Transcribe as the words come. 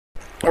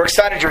We're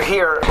excited you're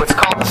here. It's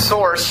called The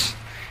Source.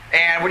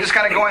 And we're just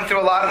kind of going through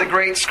a lot of the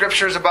great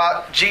scriptures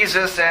about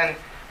Jesus. And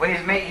when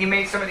he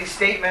made some of these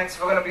statements,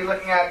 we're going to be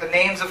looking at the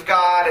names of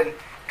God. And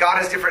God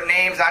has different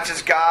names, not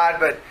just God,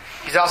 but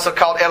He's also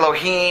called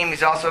Elohim.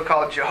 He's also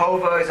called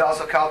Jehovah. He's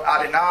also called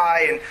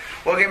Adonai. And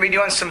we're going to be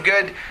doing some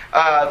good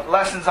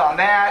lessons on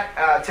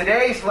that.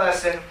 Today's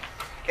lesson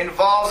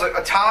involves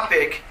a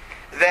topic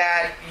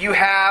that you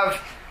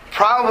have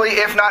probably,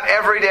 if not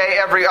every day,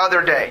 every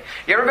other day.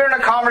 You ever been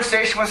in a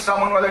conversation with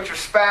someone, whether it's your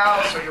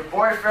spouse or your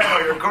boyfriend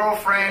or your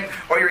girlfriend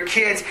or your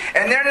kids,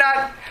 and they're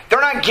not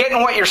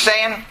getting what you're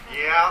saying?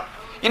 Yeah.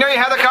 You know, you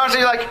have the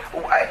conversation, you're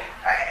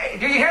like,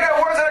 do you hear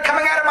the words that are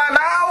coming out of my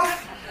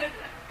mouth?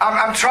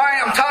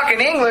 I'm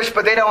talking English,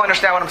 but they don't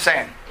understand what I'm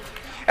saying.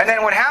 And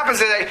then what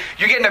happens is that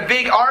you get in a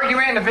big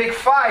argument, a big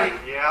fight,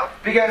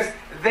 because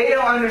they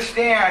don't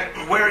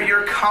understand where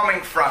you're coming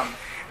from.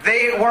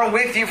 They weren't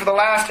with you for the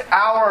last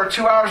hour or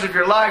 2 hours of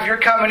your life. You're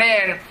coming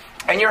in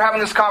and you're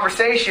having this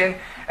conversation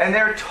and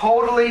they're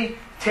totally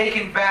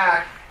taken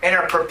back and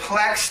are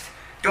perplexed,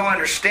 don't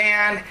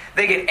understand.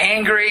 They get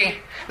angry.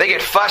 They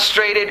get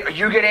frustrated.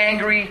 You get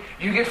angry.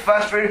 You get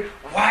frustrated.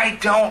 Why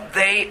don't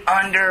they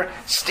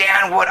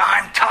understand what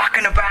I'm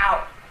talking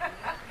about?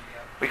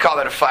 We call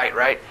that a fight,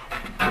 right?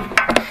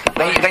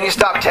 Then you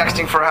stop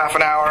texting for half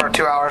an hour or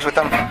 2 hours with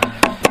them.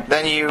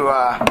 Then you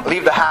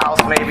leave the house,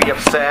 maybe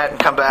upset, and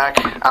come back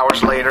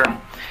hours later.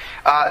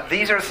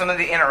 These are some of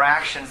the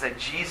interactions that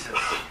Jesus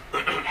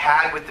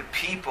had with the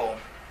people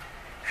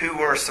who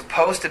were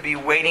supposed to be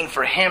waiting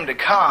for Him to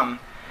come,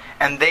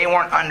 and they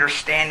weren't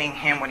understanding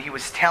Him when He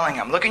was telling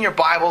them. Look in your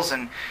Bibles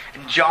in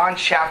John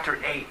chapter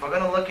 8. We're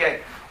going to look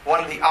at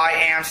one of the I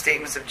am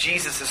statements of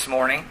Jesus this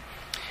morning.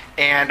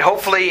 And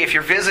hopefully, if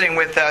you're visiting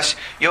with us,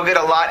 you'll get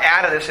a lot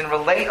out of this and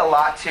relate a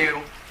lot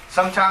to.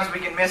 Sometimes we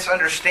can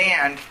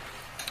misunderstand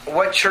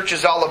what church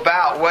is all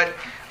about,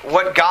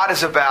 what God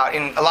is about.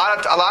 And a lot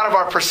of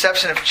our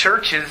perception of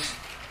churches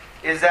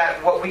is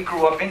that what we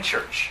grew up in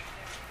church.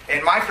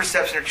 And my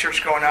perception of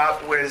church growing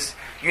up was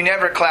you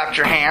never clapped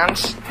your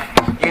hands.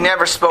 You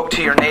never spoke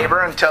to your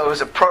neighbor until it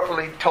was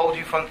appropriately told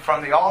you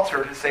from the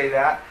altar to say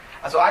that.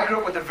 And so I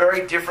grew up with a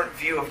very different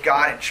view of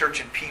God and church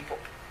and people.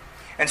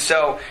 And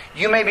so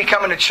you may be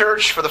coming to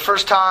church for the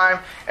first time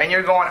and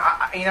you're going,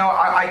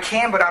 I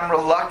can, but I'm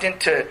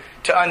reluctant to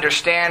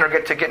understand or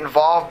get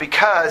involved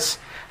because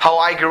how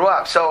I grew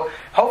up. So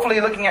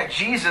hopefully looking at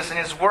Jesus and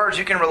His words,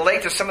 you can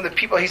relate to some of the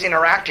people He's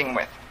interacting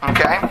with.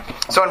 Okay?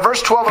 So in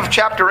verse 12 of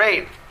chapter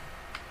 8,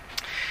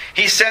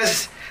 He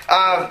says,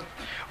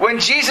 when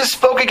Jesus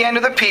spoke again to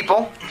the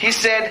people, He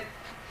said,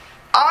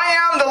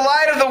 I am the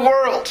light of the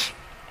world.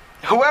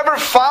 Whoever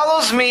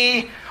follows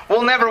me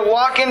will never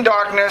walk in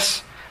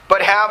darkness,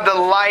 but have the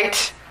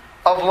light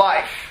of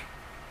life.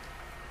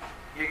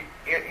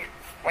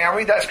 When I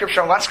read that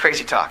scripture, that's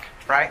crazy talk,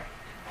 right?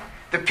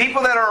 The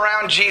people that are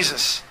around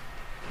Jesus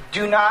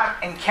do not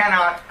and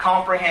cannot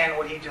comprehend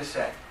what He just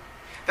said.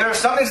 There are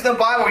some things in the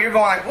Bible you're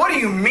going like, what do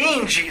you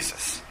mean,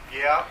 Jesus?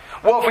 Yeah.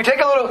 Well, if we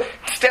take a little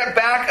step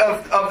back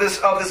of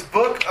this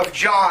book of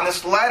John,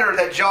 this letter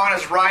that John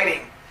is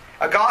writing,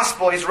 a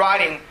gospel he's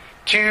writing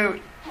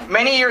to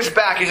many years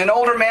back. He's an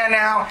older man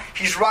now.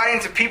 He's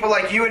writing to people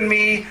like you and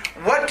me.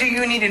 What do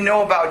you need to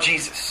know about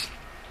Jesus?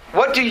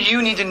 What do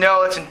you need to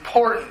know that's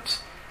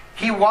important?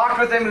 He walked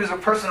with Him. He was a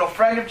personal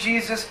friend of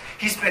Jesus.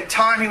 He spent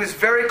time. He was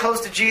very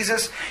close to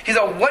Jesus. He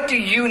said, what do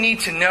you need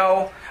to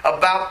know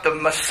about the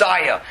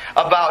Messiah?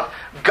 About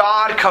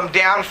God come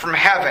down from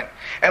heaven?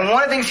 And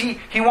one of the things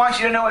he wants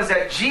you to know is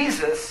that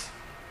Jesus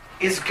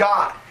is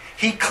God.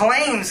 He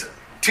claims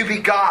to be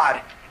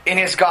God in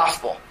His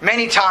gospel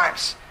many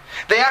times.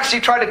 They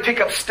actually tried to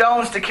pick up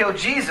stones to kill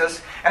Jesus,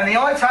 and the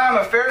only time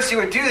a Pharisee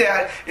would do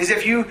that is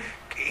if you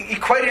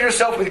equated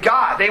yourself with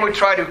God. They would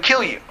try to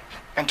kill you.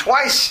 And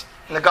twice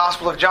in the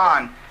Gospel of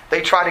John,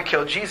 they try to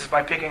kill Jesus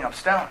by picking up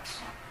stones,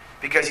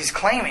 because He's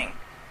claiming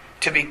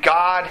to be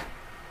God,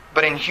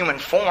 but in human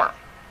form.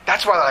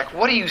 That's why they're like,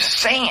 what are you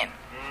saying?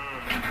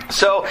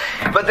 So,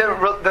 but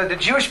the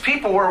Jewish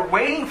people were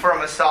waiting for a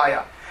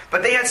Messiah.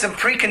 But they had some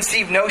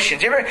preconceived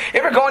notions. You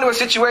ever go into a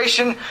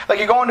situation, like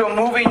you go into a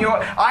movie and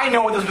I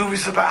know what this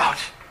movie's about.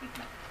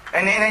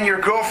 And then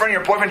your girlfriend,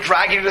 your boyfriend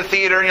drag you to the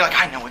theater and you're like,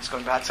 I know what's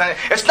going about.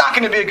 It's not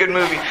going to be a good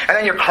movie. And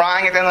then you're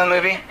crying at the end of the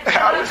movie.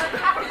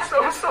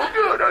 It was so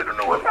good. I don't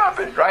know what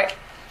happened, right?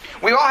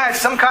 We've all had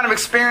some kind of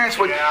experience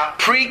with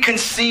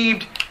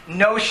preconceived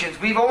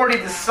notions. We've already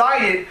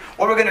decided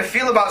what we're going to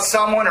feel about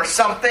someone or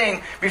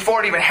something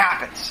before it even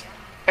happens.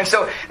 And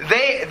so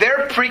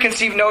their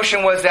preconceived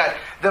notion was that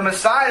the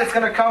Messiah that's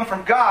going to come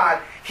from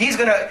God, he's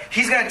going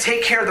to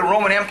take care of the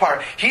Roman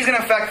Empire. He's going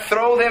to, in fact,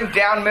 throw them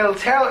down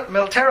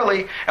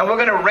militarily, and we're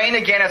going to reign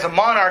again as a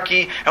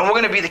monarchy, and we're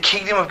going to be the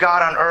kingdom of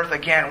God on earth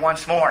again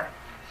once more.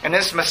 And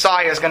this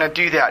Messiah is going to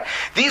do that.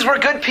 These were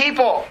good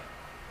people.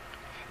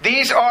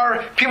 These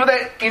are people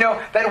that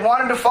that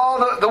wanted to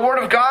follow the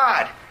Word of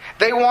God.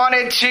 They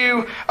wanted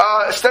to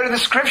study the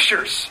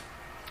Scriptures.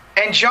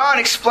 And John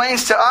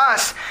explains to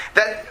us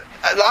that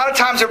a lot of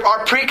times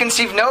our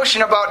preconceived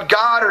notion about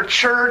God or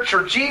church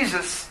or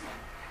Jesus,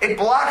 it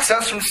blocks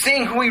us from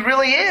seeing who He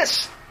really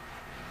is.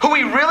 Who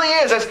He really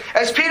is.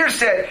 As Peter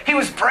said, He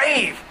was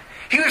brave.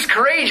 He was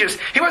courageous.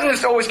 He wasn't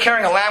just always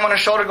carrying a lamb on his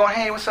shoulder going,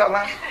 hey, what's up,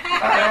 lamb?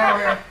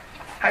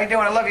 How you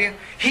doing? I love you.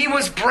 He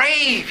was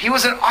brave. He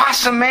was an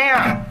awesome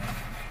man.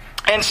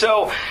 And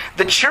so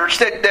the church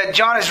that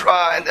John is,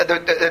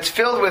 that's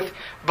filled with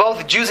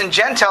both Jews and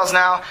Gentiles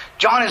now,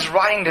 John is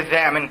writing to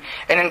them. And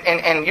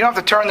you don't have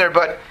to turn there,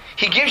 but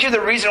he gives you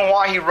the reason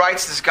why he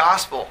writes this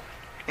gospel.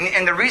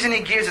 And the reason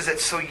he gives is that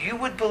so you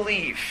would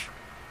believe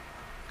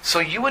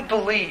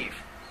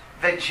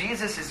that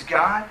Jesus is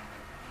God,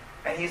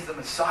 and He's the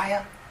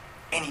Messiah,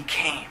 and He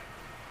came.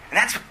 And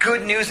that's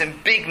good news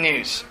and big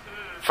news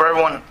for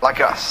everyone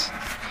like us.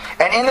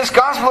 And in this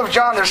Gospel of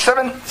John, there's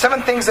seven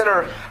things that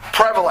are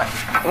prevalent.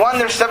 One,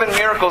 there's 7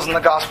 miracles in the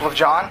Gospel of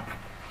John.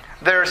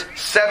 There's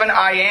 7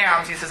 I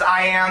ams. He says,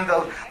 I am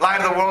the light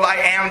of the world. I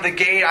am the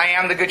gate. I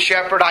am the good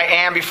shepherd. I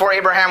am. Before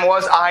Abraham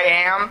was, I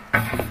am.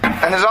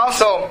 And there's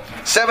also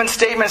 7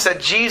 statements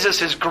that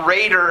Jesus is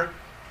greater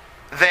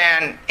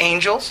than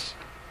angels,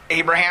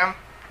 Abraham,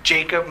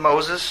 Jacob,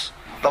 Moses,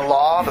 the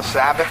law, the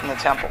Sabbath, and the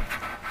temple.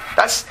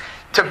 That's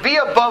to be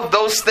above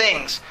those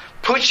things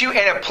puts you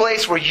in a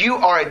place where you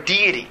are a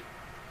deity.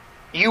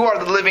 You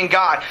are the living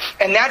God.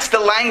 And that's the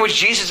language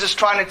Jesus is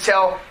trying to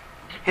tell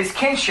His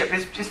kinship,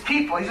 his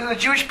people. These are the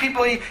Jewish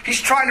people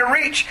He's trying to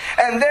reach.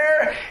 And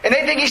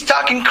they think He's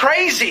talking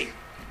crazy.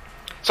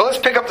 So let's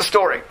pick up the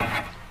story,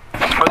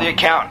 or the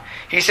account.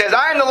 He says,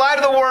 I am the light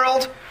of the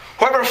world.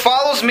 Whoever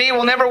follows me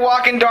will never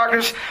walk in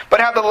darkness, but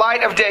have the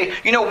light of day.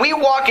 You know, we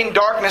walk in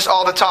darkness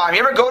all the time.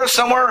 You ever go to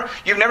somewhere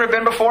you've never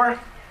been before?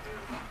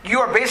 You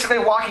are basically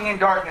walking in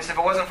darkness if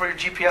it wasn't for your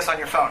GPS on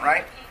your phone,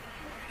 right?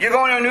 You're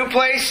going to a new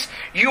place,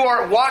 you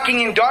are walking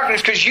in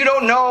darkness because you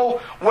don't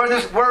know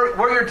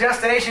where your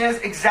destination is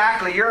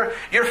exactly.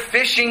 You're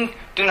fishing,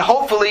 and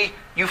hopefully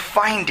you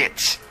find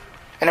it.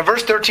 And in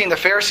verse 13, the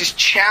Pharisees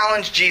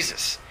challenge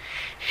Jesus.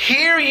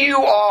 Here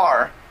you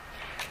are,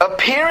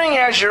 appearing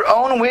as your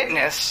own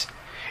witness.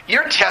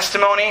 Your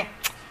testimony,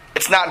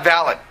 it's not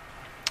valid.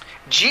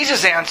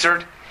 Jesus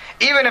answered,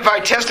 even if I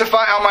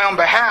testify on my own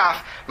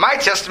behalf, my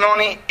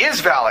testimony is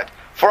valid.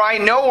 For I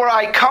know where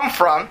I come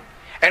from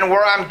and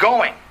where I'm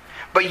going.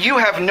 But you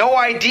have no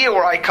idea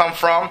where I come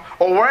from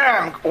or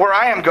where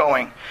I am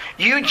going.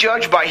 You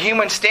judge by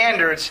human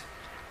standards.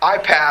 I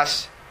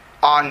pass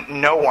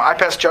on no one. I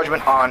pass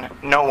judgment on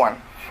no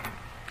one.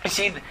 You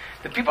see,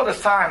 the people of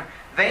this time,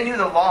 they knew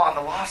the law, and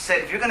the law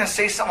said, if you're going to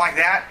say something like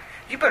that,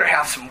 you better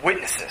have some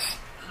witnesses.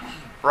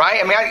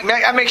 Right? I mean,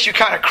 that makes you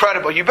kind of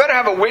credible. You better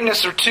have a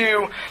witness or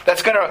two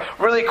that's going to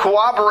really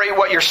corroborate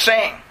what you're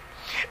saying.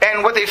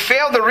 And what they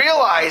failed to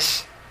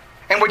realize,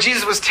 and what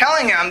Jesus was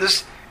telling them,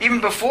 this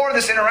even before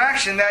this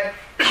interaction, that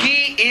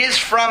He is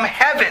from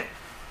heaven.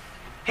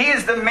 He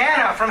is the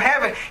manna from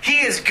heaven. He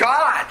is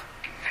God.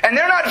 And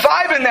they're not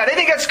vibing that. They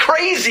think that's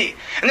crazy.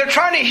 And they're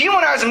trying to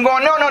humanize Him,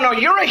 going, no,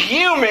 you're a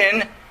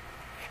human,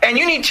 and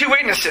you need 2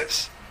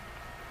 witnesses.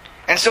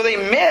 And so they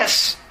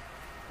miss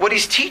what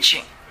He's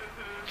teaching.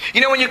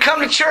 You know, when you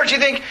come to church, you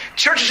think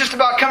church is just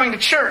about coming to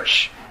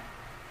church.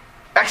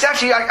 It's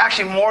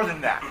actually more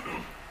than that.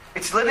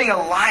 It's living a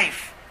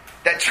life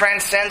that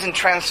transcends and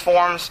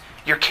transforms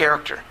your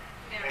character.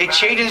 It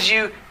changes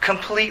you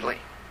completely.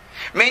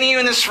 Many of you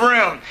in this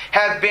room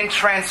have been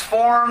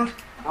transformed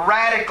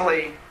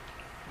radically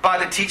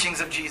by the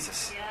teachings of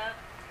Jesus.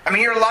 I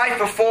mean, your life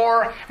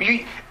before,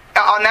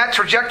 on that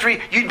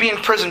trajectory, you'd be in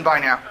prison by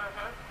now.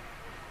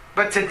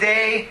 But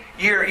today,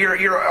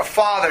 you're a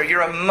father,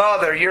 you're a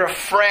mother, you're a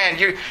friend.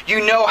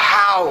 You know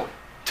how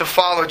to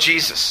follow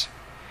Jesus.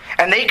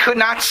 And they could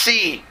not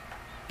see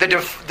the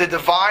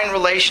divine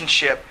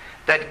relationship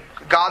that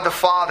God the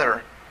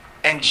Father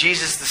and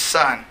Jesus the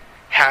Son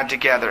had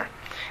together.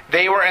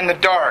 They were in the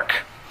dark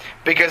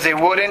because they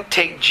wouldn't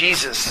take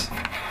Jesus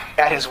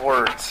at His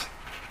words.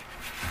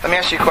 Let me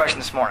ask you a question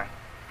this morning.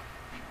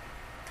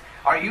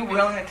 Are you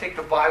willing to take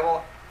the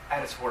Bible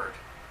at its word?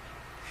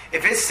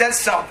 If it says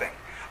something,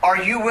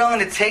 are you willing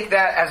to take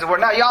that as a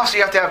word? Now, you also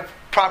have to have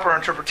proper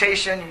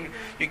interpretation.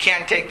 You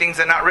can't take things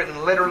that are not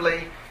written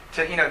literally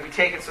to be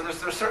taken. So there's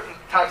certain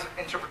types of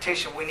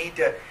interpretation we need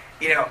to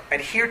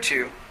adhere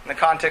to in the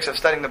context of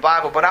studying the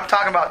Bible. But I'm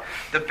talking about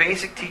the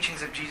basic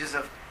teachings of Jesus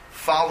of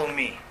follow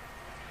me,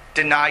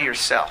 deny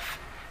yourself,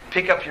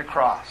 pick up your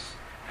cross,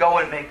 go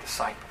and make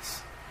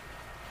disciples.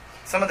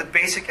 Some of the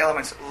basic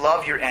elements: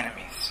 love your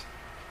enemies,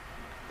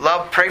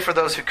 pray for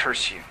those who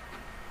curse you.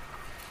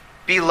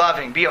 Be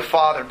loving. Be a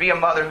father. Be a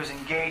mother who's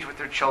engaged with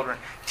their children.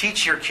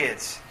 Teach your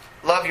kids.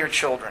 Love your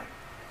children.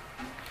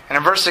 And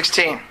in verse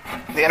 16,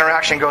 the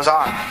interaction goes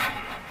on.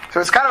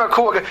 So it's kind of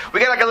we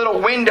get like a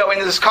little window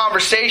into this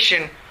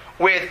conversation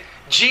with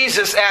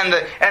Jesus and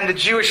the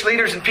Jewish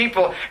leaders and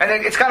people. And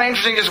it's kind of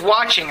interesting just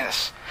watching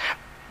this.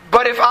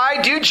 But if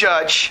I do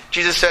judge,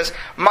 Jesus says,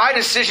 my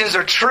decisions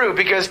are true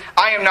because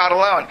I am not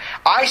alone.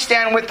 I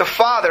stand with the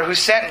Father who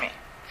sent me.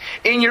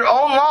 In your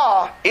own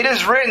law, it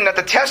is written that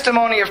the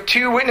testimony of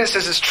 2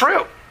 witnesses is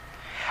true.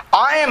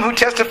 I am who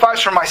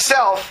testifies for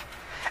myself,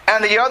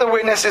 and the other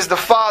witness is the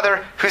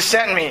Father who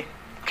sent me.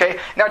 Okay?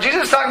 Now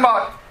Jesus is talking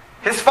about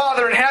His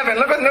Father in heaven.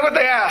 Look what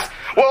they ask.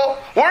 Well,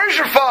 where is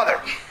your Father?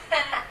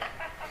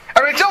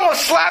 I mean, it's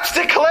almost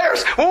slapstick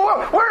hilarious.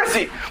 Well, where is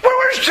He?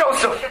 Where's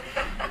Joseph?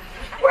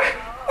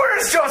 Where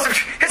is Joseph?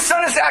 His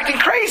son is acting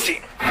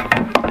crazy.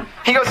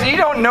 He goes, you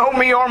don't know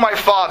me or my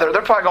Father.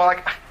 They're probably going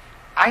like,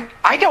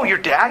 I know your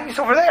dad. He's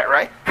over there,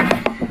 right?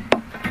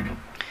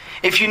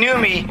 If you knew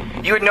me,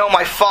 you would know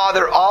my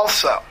Father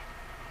also.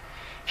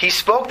 He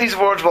spoke these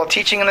words while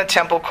teaching in the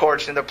temple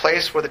courts in the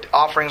place where the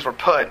offerings were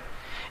put.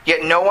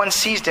 Yet no one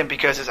seized Him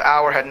because His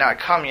hour had not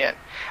come yet.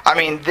 I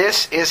mean,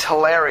 this is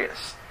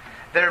hilarious.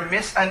 They're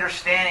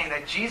misunderstanding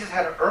that Jesus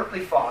had an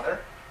earthly father.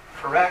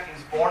 Correct, He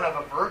was born of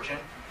a virgin.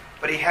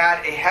 But He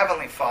had a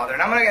heavenly Father.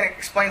 And I'm going to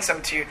explain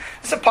something to you.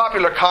 This is a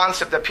popular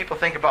concept that people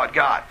think about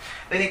God.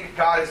 They think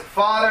God is a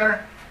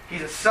Father,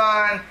 He's a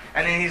Son,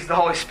 and then He's the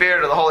Holy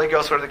Spirit or the Holy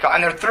Ghost, whatever they call it.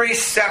 And they're three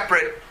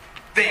separate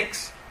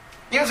things.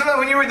 You know, sometimes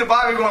when you read the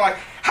Bible, you're going like,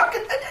 how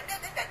could...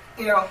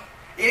 You know,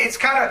 it's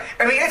kind of...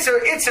 I mean,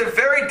 it's a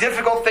very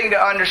difficult thing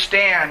to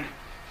understand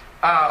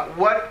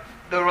what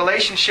the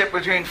relationship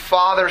between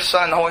Father,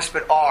 Son, and the Holy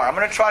Spirit are. I'm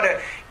going to try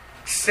to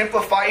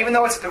simplify, even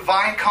though it's a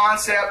divine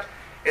concept.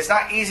 It's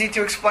not easy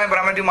to explain, but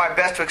I'm going to do my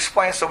best to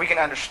explain so we can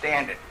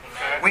understand it.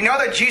 Okay. We know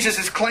that Jesus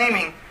is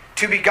claiming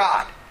to be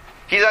God.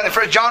 He's on the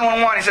first John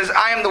 1:1. He says,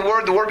 "I am the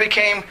Word. The Word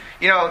became,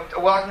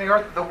 walked on the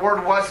earth. The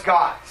Word was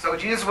God." So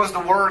Jesus was the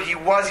Word. He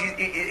was.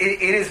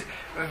 It is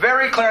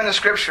very clear in the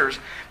Scriptures.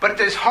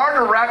 But it's hard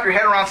to wrap your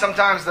head around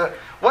sometimes.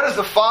 What has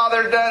the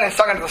Father done? It's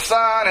talking to the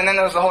Son, and then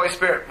there's the Holy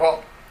Spirit.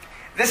 Well,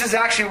 this is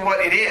actually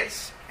what it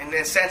is. In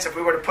the sense, if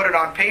we were to put it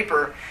on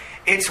paper,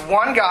 it's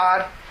one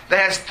God that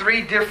has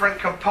three different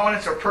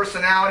components or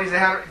personalities that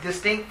have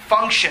distinct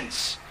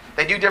functions.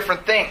 They do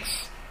different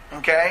things.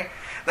 Okay?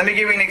 Let me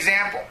give you an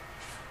example.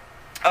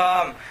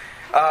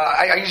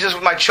 I use this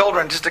with my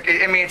children.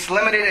 It's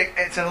limited.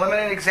 It's a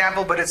limited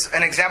example, but it's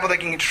an example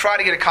that you can try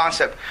to get a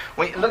concept.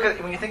 When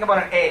you think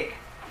about an egg,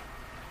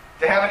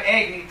 to have an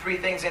egg, you need three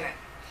things in it.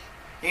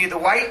 You need the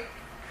white,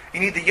 you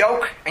need the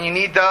yolk, and you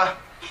need the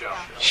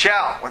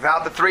shell.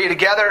 Without the three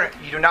together,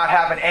 you do not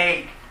have an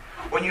egg.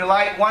 When you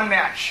light one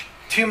match,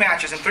 2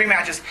 matches, and 3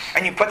 matches,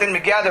 and you put them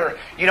together,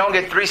 you don't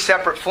get 3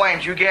 separate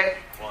flames. You get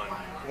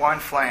one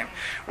flame.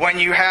 When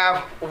you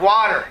have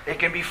water, it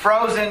can be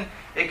frozen,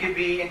 it could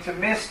be into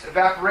mist,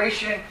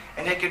 evaporation,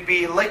 and it could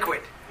be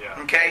liquid. Yeah.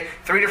 Okay?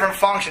 3 different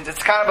functions.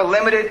 It's kind of a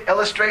limited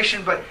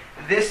illustration, but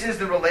this is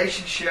the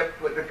relationship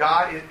with the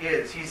God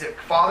is. He's a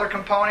Father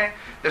component,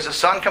 there's a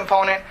Son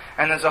component,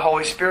 and there's a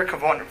Holy Spirit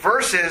component.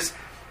 Versus,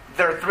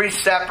 there are 3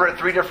 separate,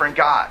 3 different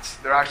gods.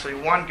 They're actually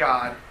one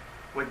God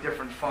with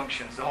different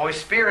functions. The Holy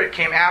Spirit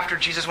came after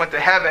Jesus went to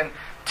heaven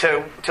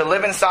to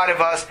live inside of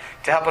us,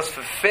 to help us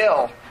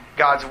fulfill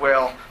God's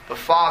will. The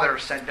Father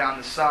sent down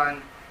the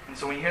Son. And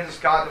so when you hear this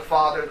God the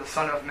Father, the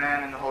Son of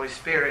Man, and the Holy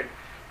Spirit,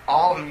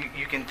 all of them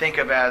you can think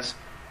of as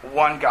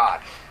one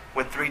God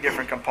with 3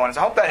 different components.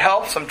 I hope that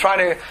helps. I'm trying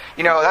to,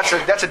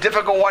 that's a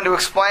difficult one to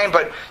explain,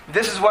 but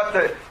this is what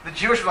the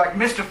Jewish were like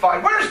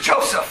mystified. Where's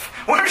Joseph?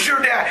 Where's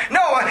your dad?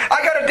 No, I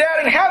got a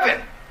dad in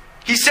heaven.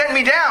 He sent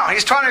me down.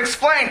 He's trying to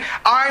explain,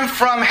 I'm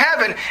from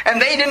heaven.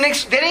 And they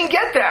didn't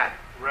get that.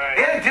 Right.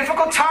 They had a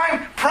difficult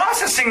time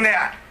processing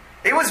that.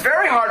 It was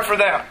very hard for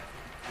them.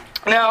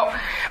 Now,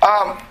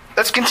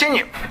 let's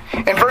continue.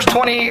 In verse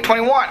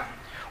 21.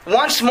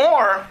 Once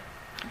more,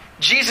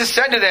 Jesus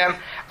said to them,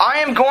 I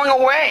am going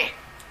away,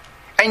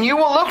 and you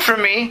will look for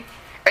me,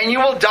 and you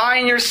will die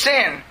in your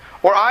sin.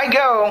 Where I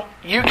go,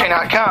 you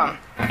cannot come.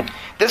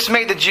 This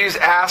made the Jews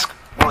ask,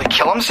 will He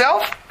kill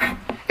Himself?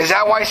 Is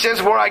that why He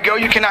says, where I go,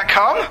 you cannot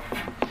come?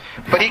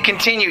 But He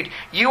continued,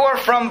 you are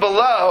from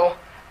below,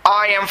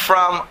 I am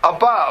from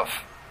above.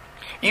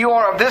 You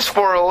are of this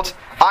world,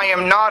 I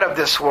am not of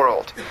this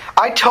world.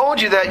 I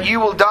told you that you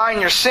will die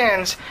in your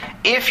sins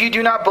if you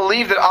do not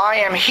believe that I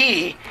am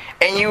He,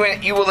 and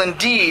you will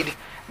indeed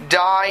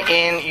die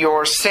in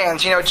your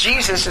sins.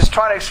 Jesus is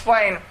trying to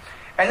explain,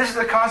 and this is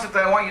the concept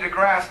that I want you to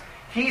grasp.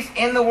 He's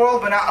in the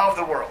world, but not of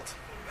the world.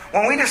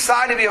 When we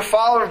decide to be a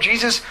follower of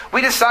Jesus,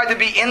 we decide to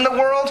be in the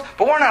world,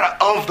 but we're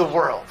not of the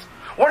world.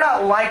 We're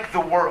not like the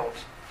world.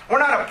 We're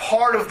not a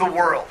part of the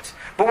world,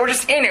 but we're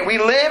just in it. We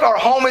live, our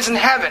home is in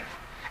heaven.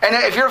 And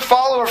if you're a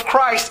follower of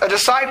Christ, a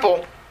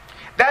disciple,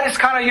 that is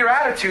kind of your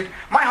attitude.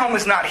 My home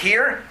is not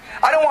here.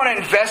 I don't want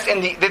to invest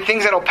in the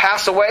things that will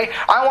pass away.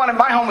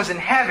 My home is in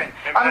heaven.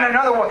 Amen. I'm in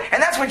another world.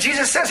 And that's what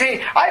Jesus says.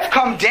 Hey, I've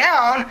come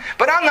down,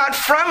 but I'm not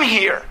from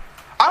here.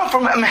 I'm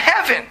from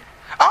heaven.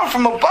 I'm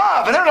from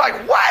above. And they're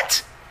like,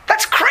 what?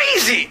 That's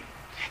crazy.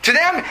 To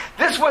them,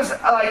 this was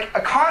like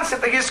a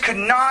concept they just could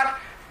not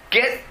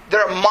get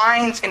their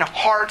minds and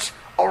hearts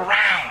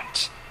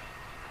around.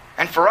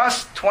 And for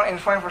us, in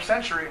the 21st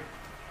century,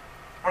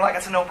 we're like,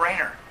 that's a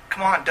no-brainer.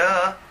 Come on,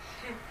 duh.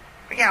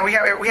 But yeah, we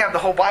have the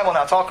whole Bible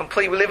now. It's all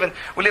complete. We live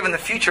in the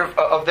future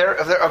of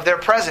their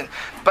present.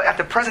 But at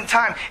the present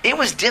time, it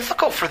was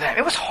difficult for them.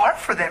 It was hard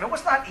for them. It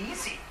was not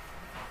easy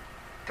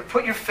to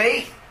put your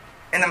faith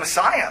in the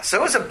Messiah. So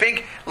it was a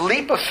big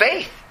leap of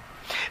faith.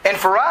 And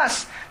for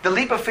us, the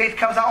leap of faith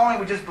comes not only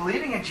with just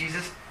believing in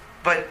Jesus,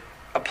 but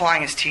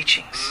applying His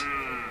teachings.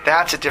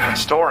 That's a different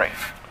story.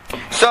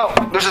 So,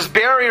 there's this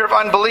barrier of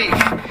unbelief.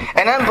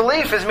 And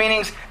unbelief is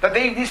meaning that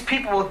these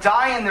people will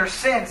die in their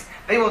sins.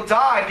 They will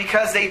die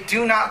because they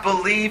do not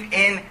believe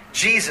in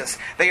Jesus.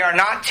 They are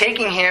not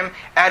taking Him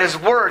at His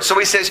word. So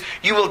He says,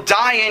 you will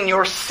die in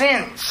your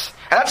sins.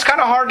 And that's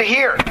kind of hard to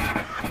hear.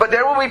 But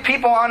there will be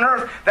people on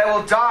earth that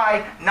will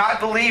die not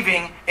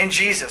believing in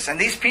Jesus. And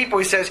these people,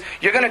 He says,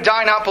 you're going to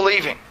die not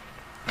believing.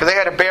 Because they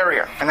had a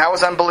barrier, and that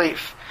was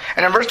unbelief.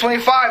 And in verse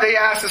 25, they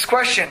ask this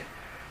question,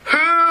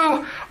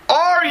 who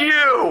are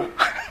you?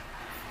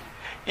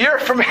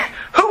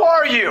 Who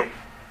are you?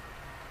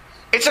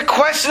 It's a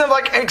question of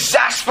like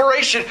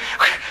exasperation.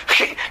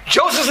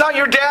 Joseph's not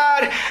your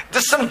dad.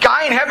 Does some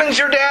guy in heaven's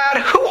your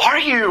dad? Who are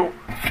you?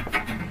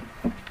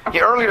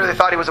 Yeah, earlier they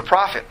thought he was a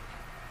prophet.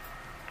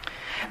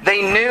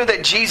 They knew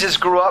that Jesus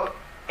grew up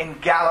in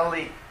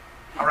Galilee,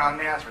 around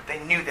Nazareth.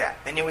 They knew that.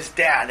 They knew his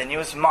dad. They knew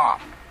his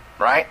mom.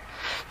 Right?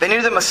 They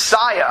knew the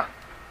Messiah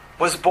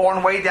was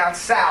born way down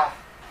south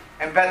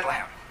in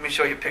Bethlehem. Let me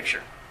show you a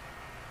picture.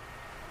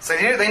 So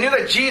they knew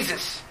that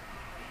Jesus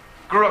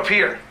grew up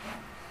here.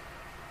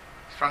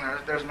 From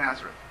there's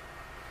Nazareth.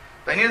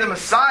 They knew the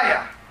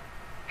Messiah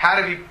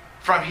had to be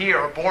from here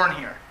or born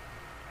here.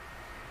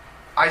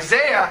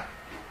 Isaiah,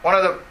 one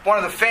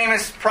of the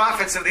famous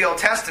prophets of the Old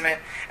Testament,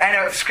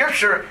 and of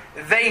Scripture,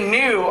 they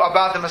knew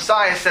about the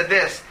Messiah, said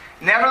this,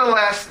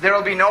 nevertheless, there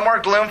will be no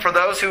more gloom for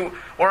those who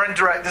were in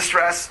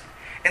distress.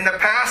 In the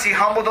past, He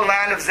humbled the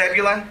land of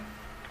Zebulun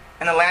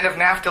and the land of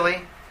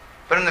Naphtali,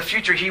 but in the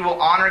future, He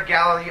will honor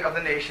Galilee of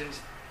the nations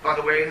by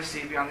the way of the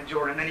sea beyond the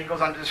Jordan. And then He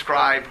goes on to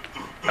describe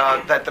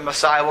that the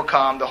Messiah will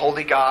come, the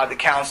Holy God, the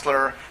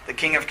Counselor, the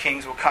King of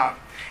Kings will come.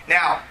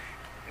 Now,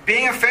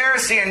 being a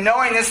Pharisee and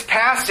knowing this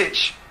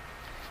passage,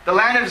 the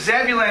land of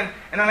Zebulun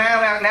and the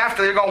land of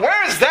Naphtali, you're going,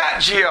 where is that,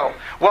 Gio?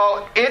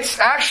 Well, it's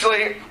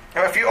actually,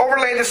 if you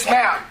overlay this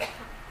map,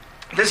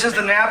 this is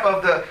the map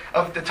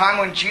of the time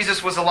when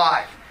Jesus was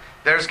alive.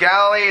 There's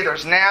Galilee,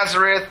 there's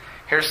Nazareth,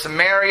 here's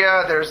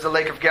Samaria, there's the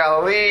Lake of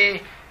Galilee,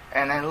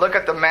 and then look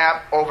at the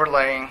map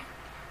overlaying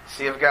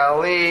Sea of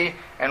Galilee,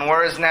 and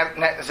where is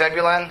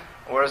Zebulun?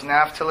 Where is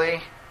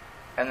Naphtali?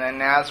 And then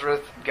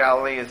Nazareth,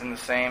 Galilee is in the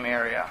same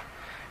area.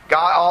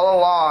 God all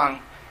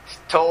along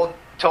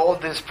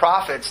told His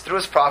prophets, through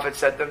His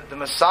prophets, that the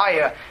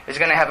Messiah is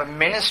going to have a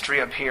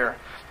ministry up here.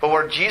 But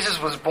where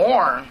Jesus was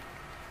born,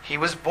 He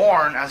was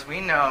born, as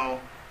we know,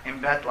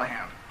 in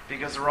Bethlehem.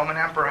 Because the Roman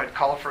Emperor had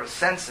called for a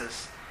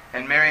census,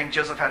 and Mary and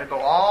Joseph had to go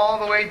all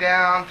the way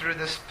down through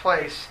this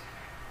place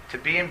to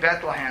be in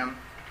Bethlehem,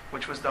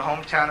 which was the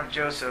hometown of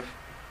Joseph,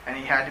 and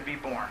he had to be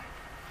born.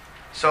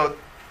 So,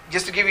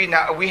 just to give you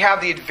now, we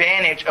have the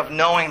advantage of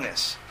knowing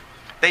this.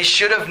 They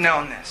should have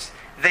known this.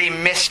 They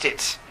missed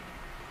it.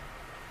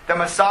 The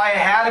Messiah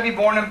had to be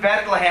born in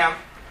Bethlehem,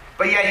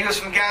 but yet He was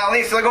from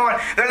Galilee. So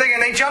they're thinking,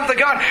 they jumped the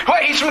gun.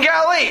 Wait, He's from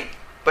Galilee.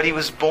 But He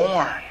was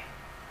born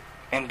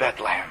in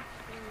Bethlehem.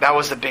 That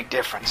was the big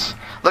difference.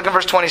 Look at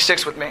verse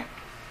 26 with me.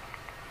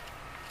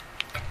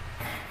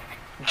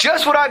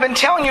 Just what I've been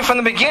telling you from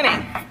the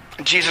beginning,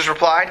 Jesus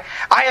replied.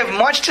 I have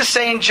much to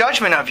say in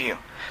judgment of you,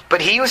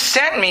 but He who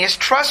sent me is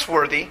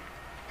trustworthy,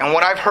 and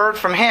what I've heard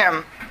from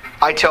Him,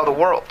 I tell the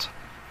world.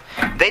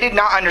 They did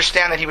not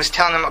understand that He was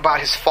telling them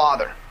about His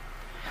Father.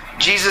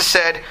 Jesus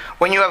said,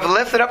 when you have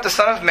lifted up the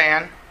Son of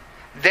Man,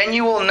 then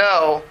you will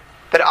know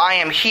that I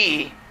am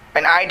He,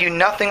 and I do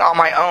nothing on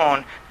my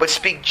own, but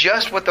speak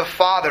just what the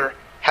Father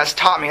has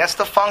taught me. That's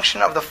the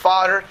function of the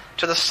Father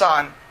to the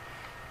Son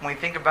when we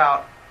think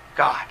about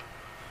God.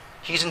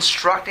 He's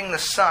instructing the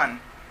Son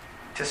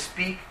to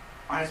speak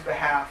on His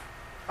behalf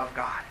of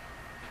God.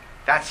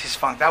 That's His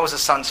function. That was the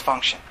Son's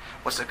function,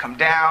 was to come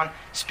down,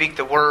 speak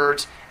the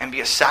words, and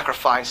be a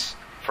sacrifice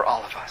for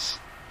all of us.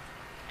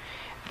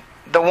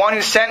 The one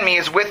who sent me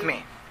is with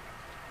me,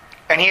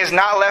 and He has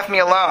not left me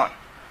alone,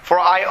 for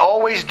I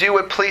always do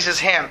what pleases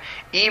Him.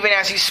 Even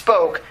as He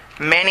spoke,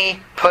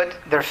 many put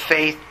their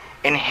faith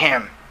in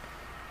Him.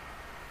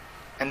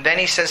 And then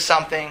He says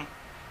something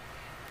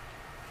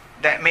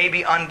that may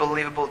be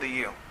unbelievable to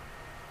you,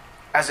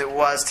 as it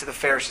was to the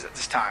Pharisees at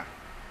this time.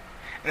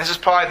 And this is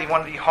probably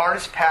one of the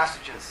hardest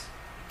passages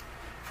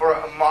for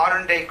a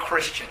modern day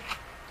Christian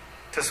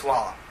to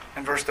swallow.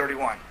 In verse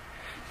 31.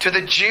 To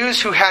the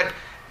Jews who had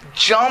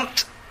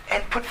jumped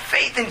and put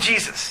faith in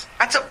Jesus.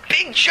 That's a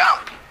big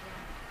jump.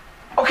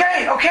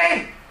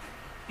 Okay.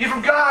 You're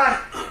from God.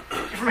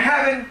 You're from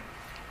heaven.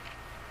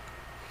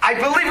 I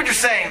believe what you're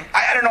saying.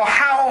 I don't know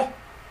how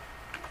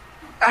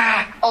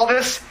all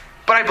this,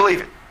 but I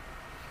believe it.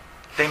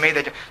 They made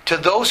that. To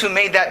those who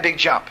made that big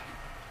jump,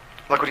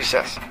 look what He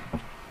says.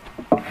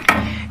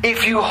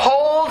 If you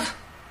hold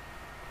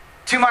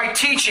to my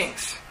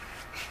teachings,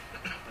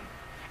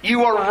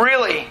 you are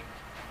really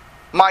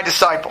my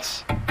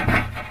disciples.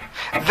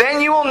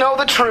 Then you will know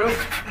the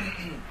truth,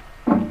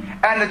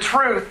 and the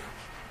truth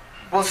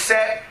will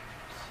set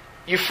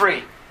you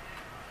free.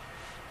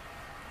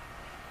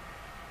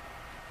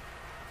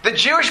 The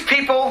Jewish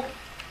people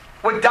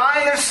would die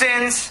in their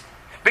sins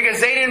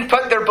because they didn't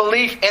put their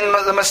belief in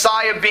the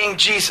Messiah being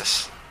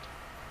Jesus.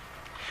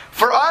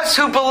 For us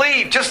who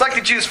believe, just like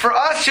the Jews, for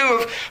us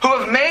who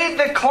have made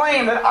the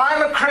claim that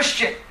I'm a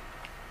Christian,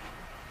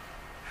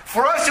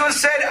 for us who have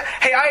said,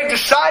 hey, I have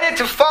decided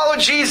to follow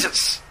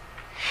Jesus,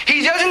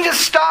 He doesn't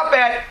just stop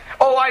at,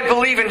 oh, I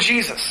believe in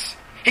Jesus.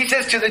 He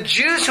says to the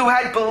Jews who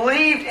had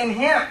believed in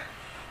Him,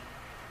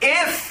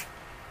 if,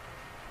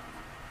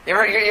 you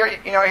know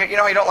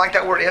you don't like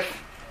that word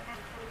if?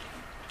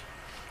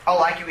 I'll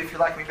like you if you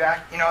like me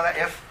back. You know that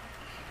if?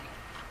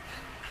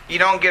 You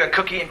don't get a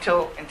cookie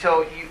until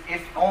you,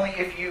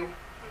 if you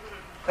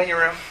clean your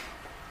room.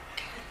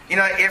 You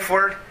know that if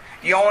word?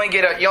 You only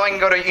can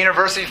go to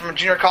university from a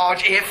junior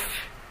college if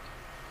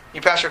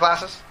you pass your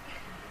classes.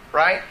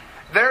 Right?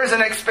 There's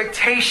an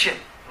expectation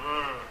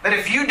that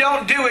if you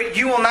don't do it,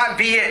 you will not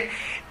be it.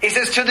 It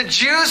says to the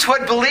Jews who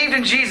had believed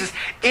in Jesus,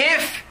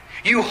 if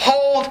you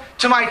hold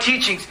to my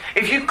teachings,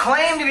 if you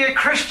claim to be a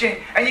Christian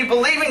and you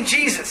believe in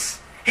Jesus,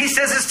 He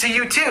says this to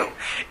you too.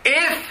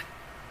 If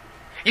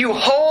you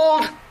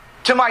hold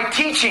to my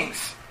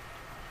teachings,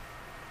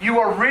 you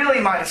are really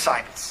my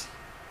disciples.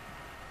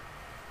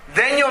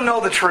 Then you'll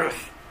know the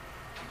truth.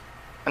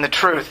 And the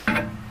truth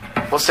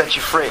will set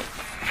you free.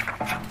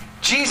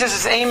 Jesus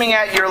is aiming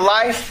at your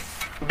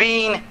life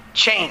being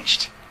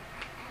changed.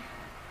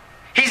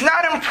 He's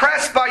not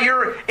impressed by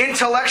your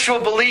intellectual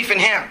belief in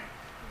Him.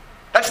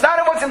 That's not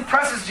what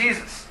impresses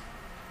Jesus.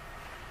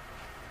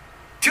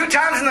 2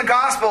 times in the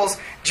Gospels,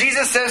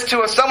 Jesus says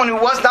to someone who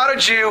was not a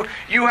Jew,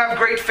 you have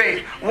great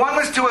faith. One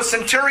was to a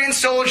centurion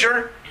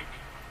soldier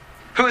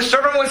whose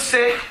servant was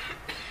sick,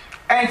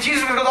 and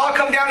Jesus goes, I'll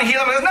come down and heal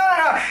him. He goes,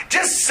 no,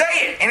 just say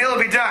it and it'll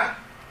be done.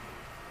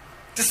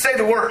 Just say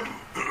the word,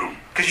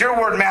 because your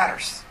word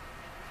matters.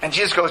 And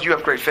Jesus goes, you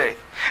have great faith.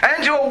 And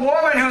then to a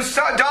woman whose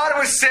daughter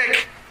was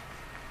sick,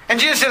 and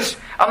Jesus says,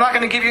 I'm not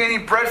going to give you any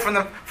bread from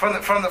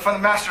the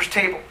master's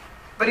table,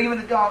 but even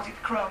the dogs eat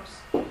the crumbs.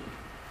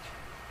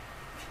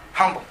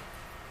 Humble.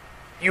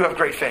 You have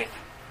great faith.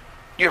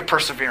 You're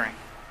persevering.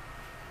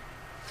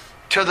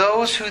 To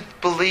those who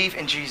believe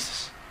in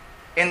Jesus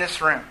in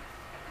this room,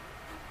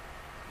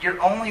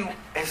 you're only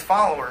His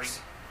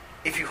followers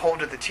if you hold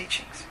to the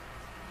teachings.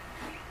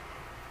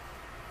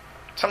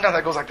 Sometimes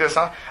that goes like this,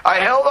 huh? I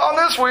held on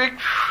this week.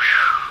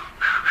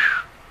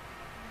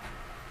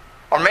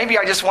 Or maybe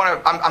I just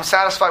want to, I'm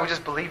satisfied with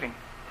just believing.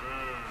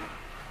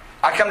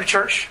 I come to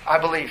church, I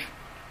believe.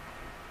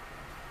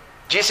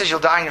 Jesus says you'll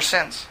die in your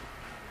sins.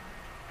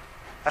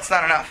 That's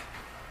not enough.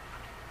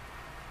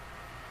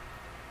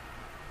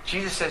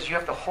 Jesus says you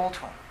have to hold to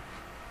Him.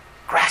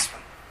 Grasp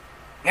Him.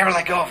 Never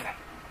let go of them.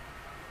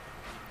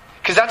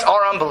 Because that's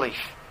our unbelief.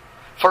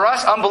 For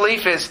us,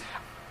 unbelief is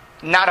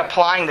not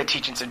applying the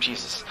teachings of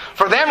Jesus.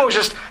 For them, it was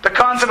just the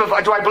concept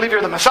of, do I believe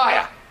you're the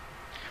Messiah?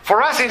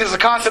 For us, it is the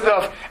concept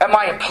of, am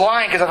I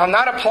applying? Because if I'm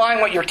not applying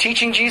what you're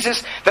teaching,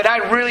 Jesus, then I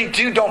really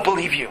don't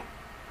believe you.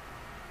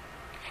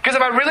 Because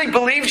if I really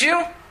believed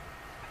you,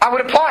 I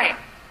would apply it.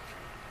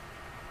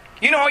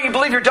 You know how you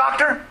believe your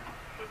doctor?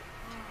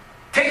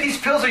 Take these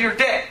pills or you're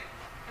dead.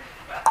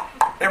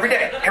 Every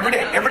day. I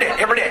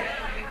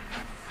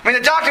mean,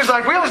 the doctor's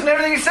like, we listen to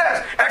everything he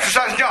says.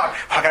 Exercise, jog.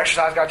 I got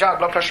exercise, got jog.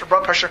 Blood pressure.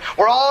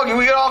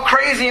 We get all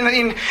crazy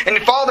and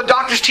follow the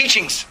doctor's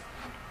teachings.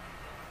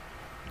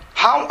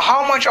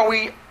 How much are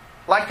we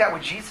like that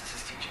with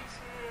Jesus' teachings?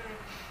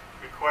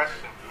 Good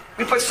question.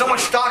 We put so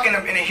much stock in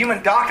a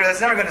human doctor that's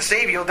never going to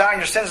save you. He'll die in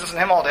your sins. Listen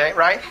to him all day,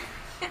 right?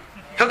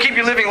 He'll keep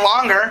you living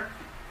longer.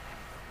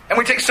 And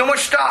we take so much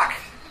stock.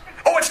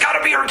 Oh, it's got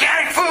to be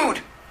organic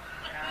food.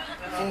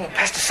 Oh,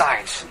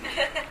 pesticides.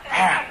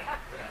 Man.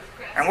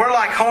 And we're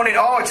like honing,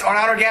 it's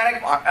not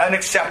organic?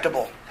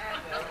 Unacceptable.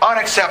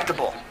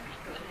 Unacceptable.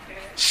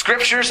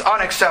 Scripture's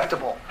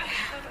unacceptable.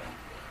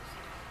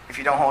 If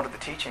you don't hold to the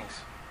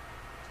teachings.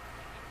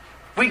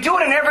 We do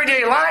it in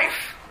everyday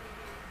life.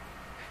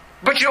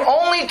 But you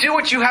only do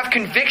what you have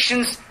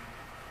convictions.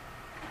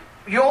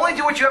 You only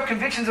do what you have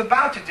convictions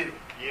about to do.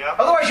 Yep.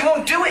 Otherwise you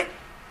won't do it.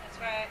 That's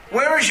right.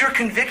 Where is your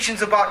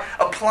convictions about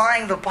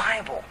applying the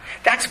Bible?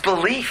 That's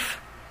belief.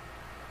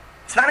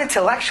 It's not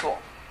intellectual.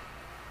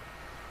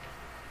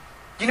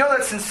 You know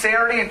that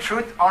sincerity and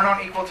truth aren't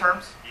on equal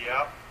terms?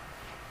 Yep.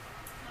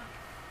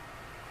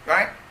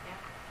 Right?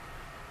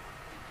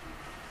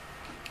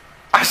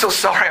 I'm so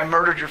sorry I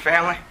murdered your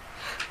family.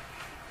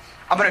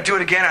 I'm going to do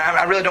it again.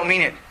 I really don't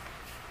mean it.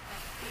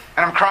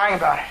 And I'm crying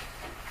about it.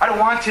 I don't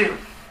want to.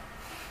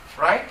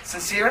 Right?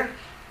 Sincere?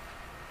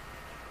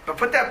 But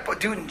put that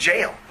dude in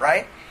jail,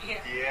 right?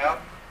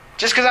 Yep.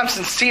 Just because I'm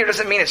sincere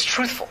doesn't mean it's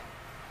truthful.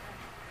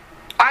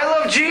 I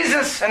love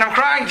Jesus and I'm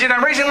crying and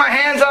I'm raising my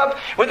hands up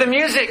with the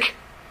music.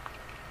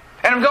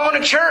 And I'm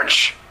going to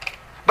church.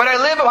 But I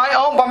live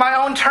by my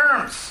own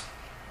terms.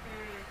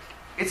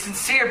 It's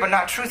sincere but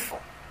not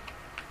truthful.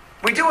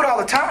 We do it all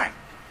the time.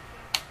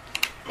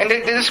 And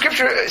the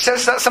scripture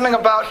says something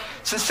about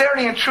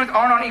sincerity and truth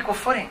aren't on equal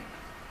footing.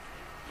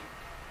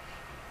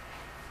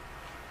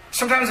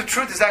 Sometimes the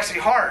truth is actually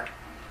hard.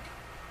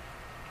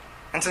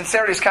 And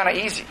sincerity is kind of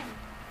easy.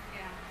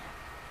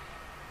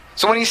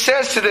 So when he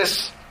says to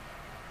this,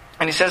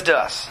 and he says to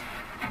us,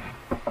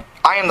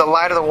 I am the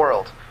light of the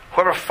world.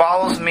 Whoever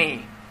follows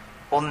me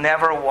will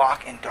never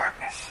walk in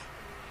darkness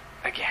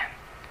again.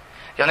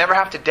 You'll never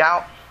have to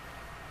doubt.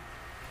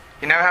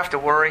 You never have to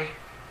worry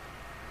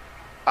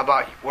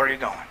about where you're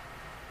going.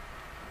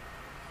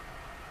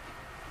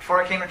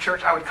 Before I came to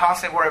church, I would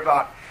constantly worry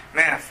about,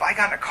 man, if I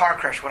got in a car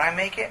crash, would I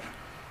make it?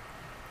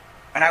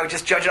 And I would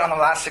just judge it on the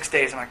last 6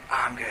 days. I'm like,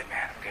 I'm good,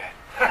 man, I'm good.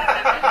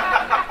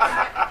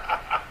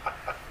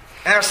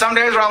 And there are some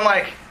days where I'm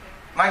like,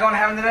 am I going to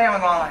heaven today? I'm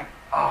going like,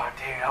 oh,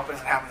 dude, I hope it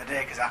doesn't happen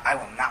today because I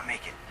will not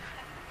make it.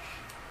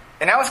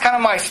 And that was kind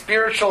of my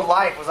spiritual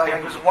life. Was like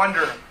I was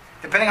wondering,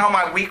 depending on how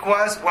my week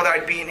was, whether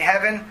I'd be in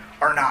heaven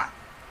or not.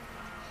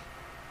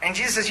 And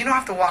Jesus says, you don't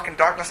have to walk in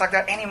darkness like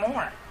that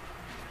anymore.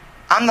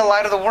 I'm the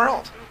light of the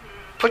world.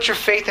 Put your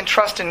faith and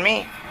trust in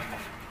me.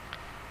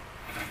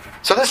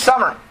 So this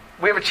summer,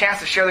 we have a chance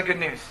to share the good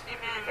news.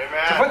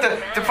 Amen.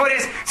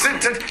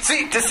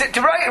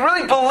 To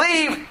really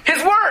believe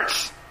His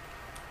words.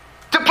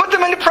 To put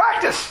them into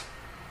practice.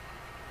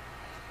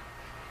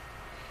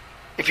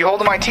 If you hold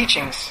to my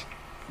teachings,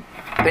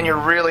 then you're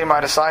really my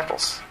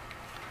disciples.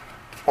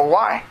 Well,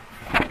 why?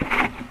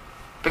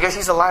 Because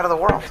He's the light of the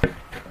world.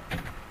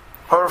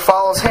 Whoever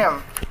follows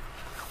Him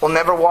will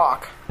never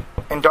walk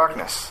in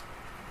darkness,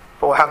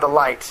 but will have the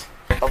light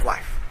of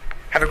life.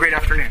 Have a great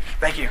afternoon.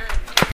 Thank you.